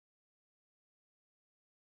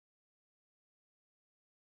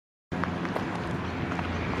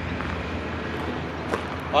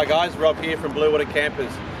Hi guys, Rob here from Bluewater Campers.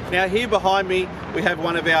 Now here behind me we have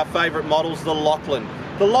one of our favourite models, the Lachlan.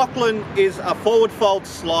 The Lachlan is a forward fold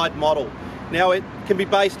slide model. Now it can be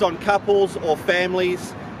based on couples or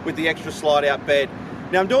families with the extra slide out bed.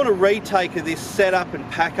 Now I'm doing a retake of this setup and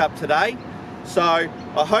pack up today, so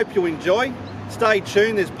I hope you enjoy. Stay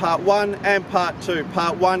tuned, there's part 1 and part 2.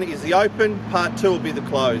 Part 1 is the open, part 2 will be the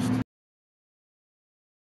closed.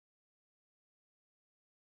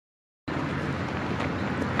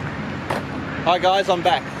 Hi guys, I'm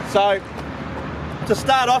back. So to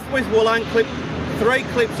start off with, we'll unclip 3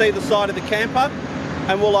 clips either side of the camper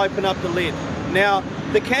and we'll open up the lid. Now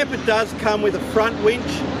the camper does come with a front winch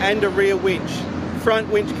and a rear winch. Front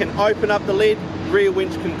winch can open up the lid, rear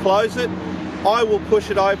winch can close it. I will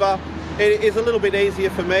push it over. It is a little bit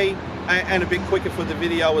easier for me and a bit quicker for the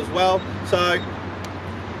video as well. So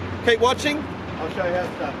keep watching, I'll show you how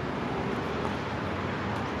it's done.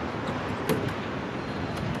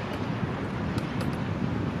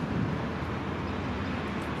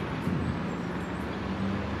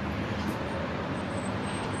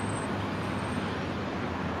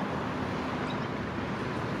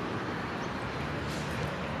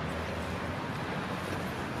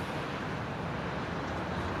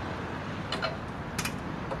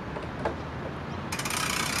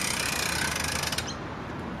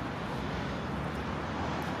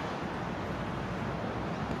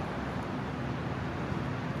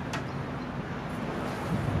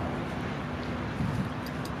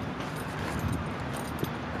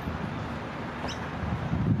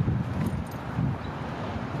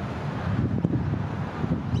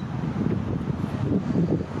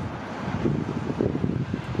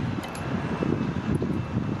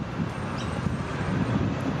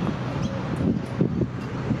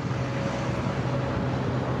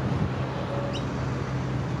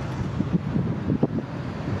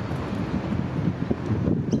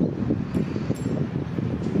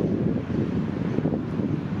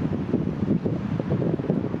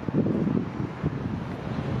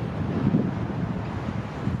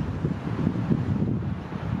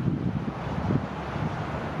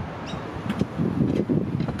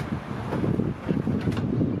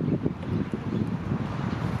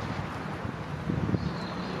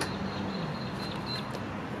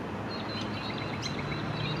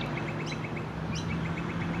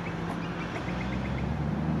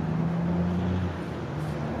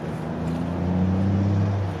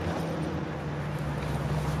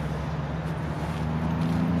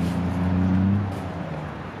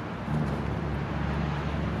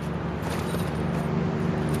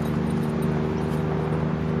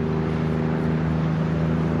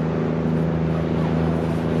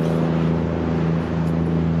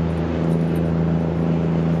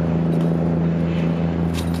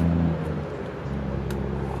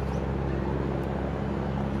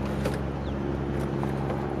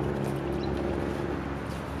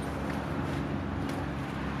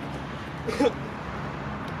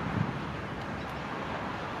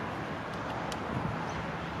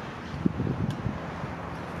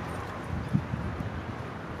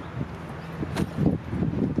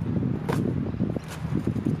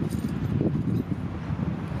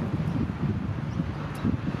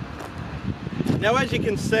 Now as you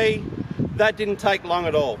can see, that didn't take long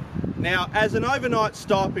at all. Now as an overnight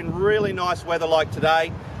stop in really nice weather like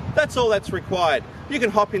today, that's all that's required. You can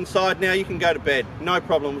hop inside now, you can go to bed, no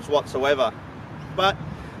problems whatsoever. But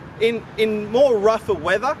in more rougher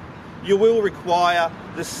weather, you will require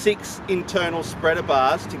the 6 internal spreader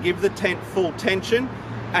bars to give the tent full tension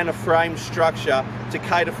and a frame structure to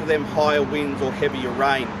cater for them higher winds or heavier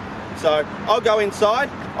rain. So I'll go inside,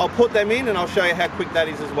 I'll put them in and I'll show you how quick that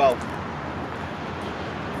is as well.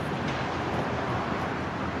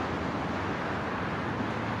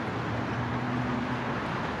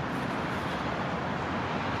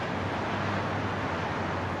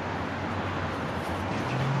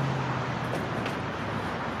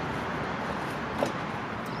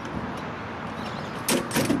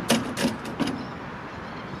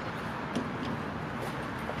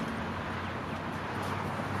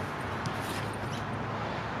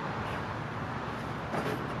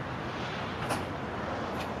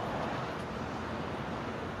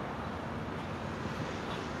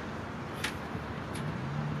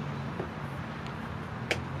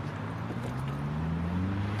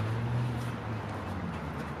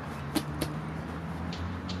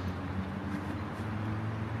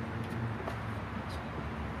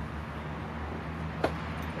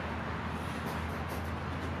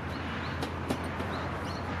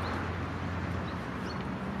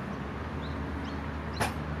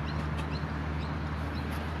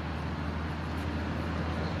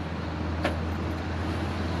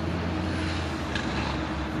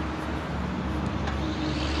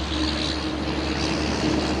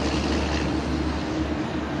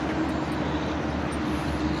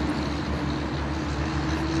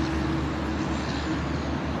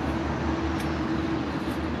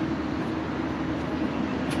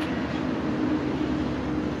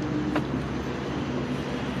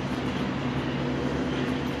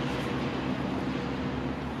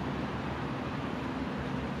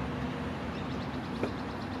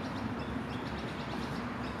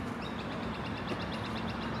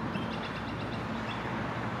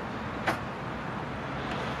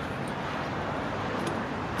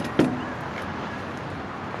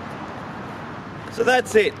 So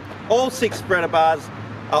that's it. All 6 spreader bars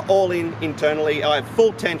are all in internally. I have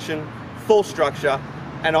full tension, full structure,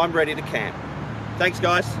 and I'm ready to camp. Thanks,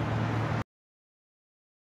 guys.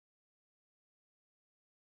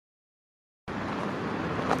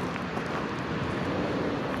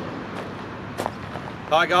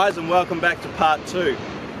 Hi guys, and welcome back to part 2.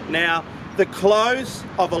 Now, the close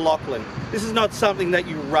of a Lachlan. This is not something that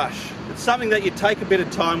you rush. It's something that you take a bit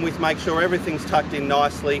of time with, make sure everything's tucked in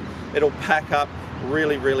nicely. It'll pack up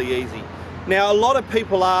really, really easy. Now, a lot of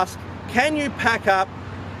people ask, can you pack up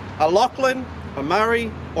a Lachlan, a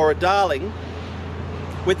Murray, or a Darling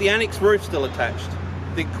with the annex roof still attached?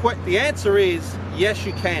 The answer is yes,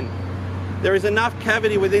 you can. There is enough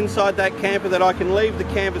cavity within inside that camper that I can leave the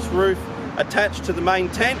canvas roof attached to the main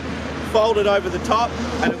tent, fold it over the top,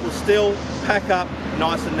 and it will still pack up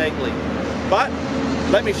nice and neatly. But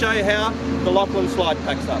let me show you how the Lachlan slide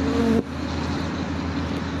packs up.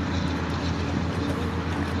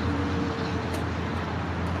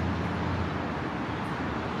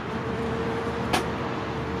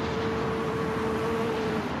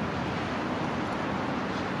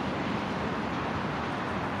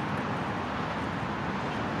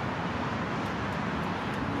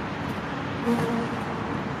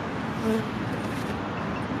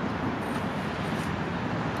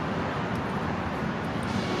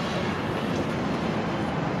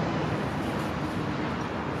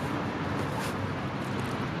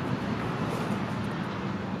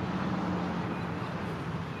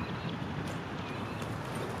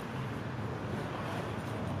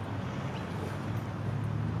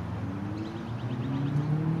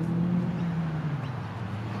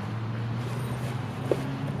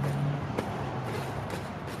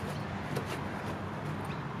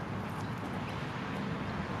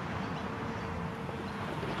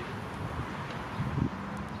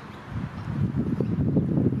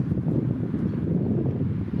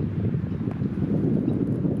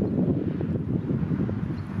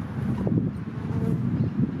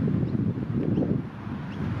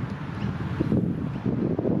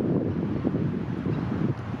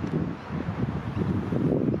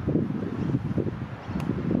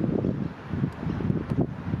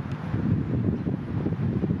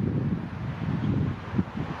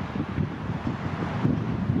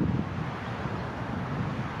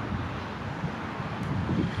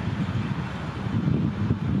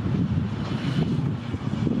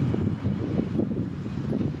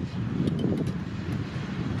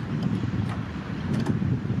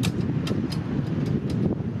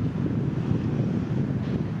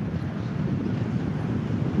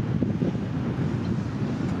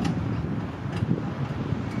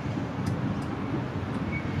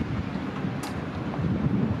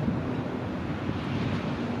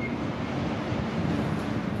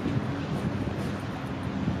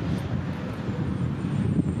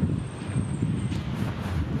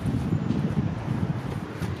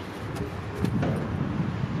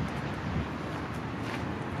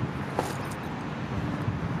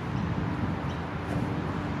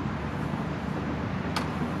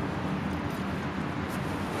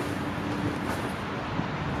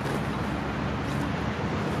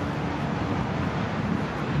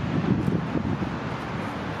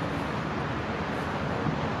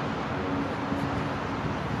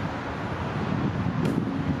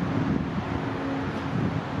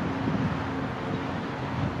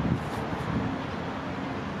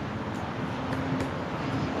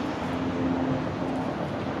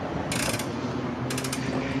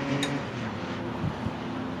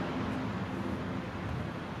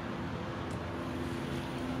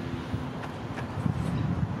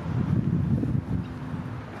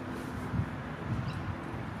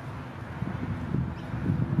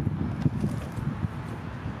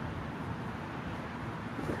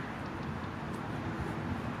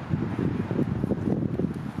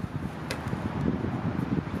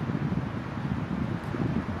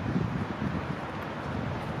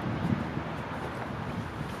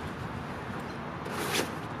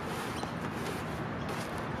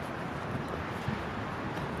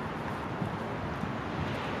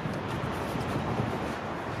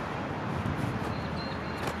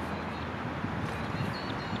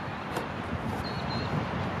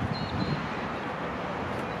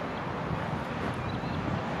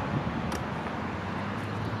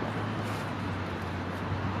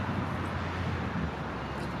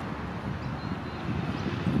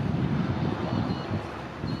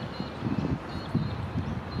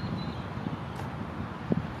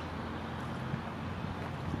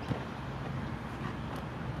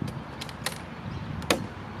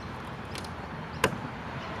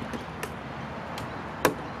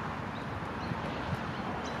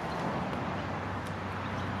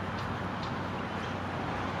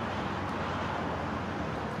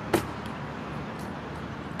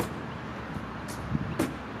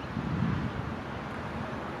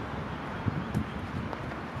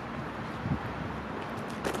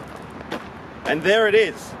 And there it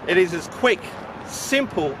is. It is as quick,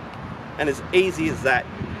 simple, and as easy as that.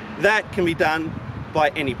 That can be done by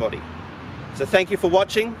anybody. So thank you for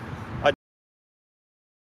watching.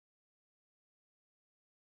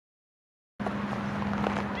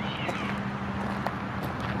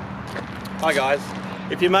 Hi guys,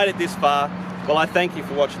 if you made it this far, well, I thank you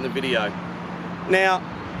for watching the video. Now,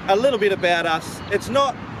 a little bit about us. It's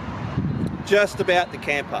not just about the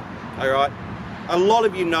camper, all right? A lot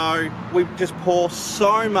of you know we just pour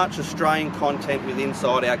so much Australian content with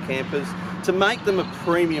inside our campers to make them a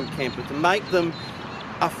premium camper, to make them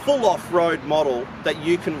a full off-road model that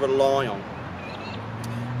you can rely on.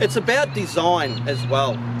 It's about design as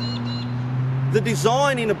well. The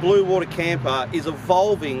design in a Bluewater camper is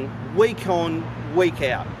evolving week on, week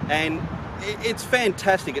out, and it's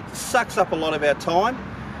fantastic. It sucks up a lot of our time,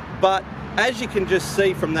 but as you can just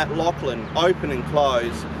see from that Lachlan open and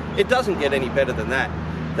close, it doesn't get any better than that.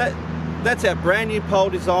 That's our brand new pole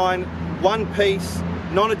design, one piece,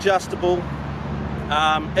 non-adjustable,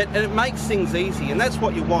 and it makes things easy, and that's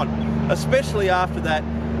what you want, especially after that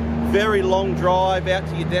very long drive out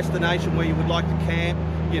to your destination where you would like to camp.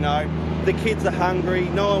 You know, the kids are hungry,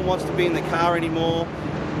 no one wants to be in the car anymore,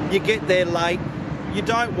 you get there late, you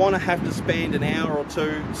don't want to have to spend an hour or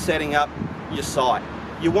two setting up your site.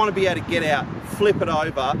 You want to be able to get out, flip it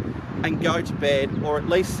over and go to bed, or at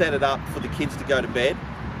least set it up for the kids to go to bed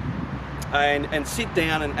and sit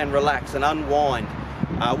down and relax and unwind.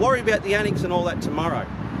 Worry about the annex and all that tomorrow.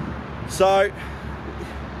 So,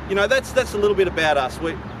 you know, that's a little bit about us.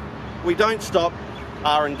 We don't stop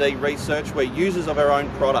R&D research, we're users of our own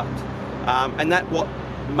product, and that's what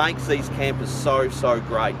makes these campers so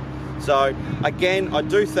great. So again, I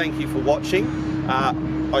do thank you for watching.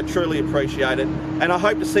 I truly appreciate it, and I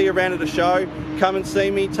hope to see you around at the show. Come and see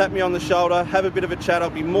me, tap me on the shoulder, have a bit of a chat. I'll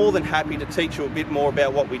be more than happy to teach you a bit more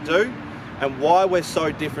about what we do and why we're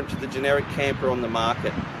so different to the generic camper on the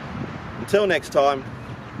market. Until next time,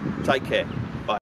 take care.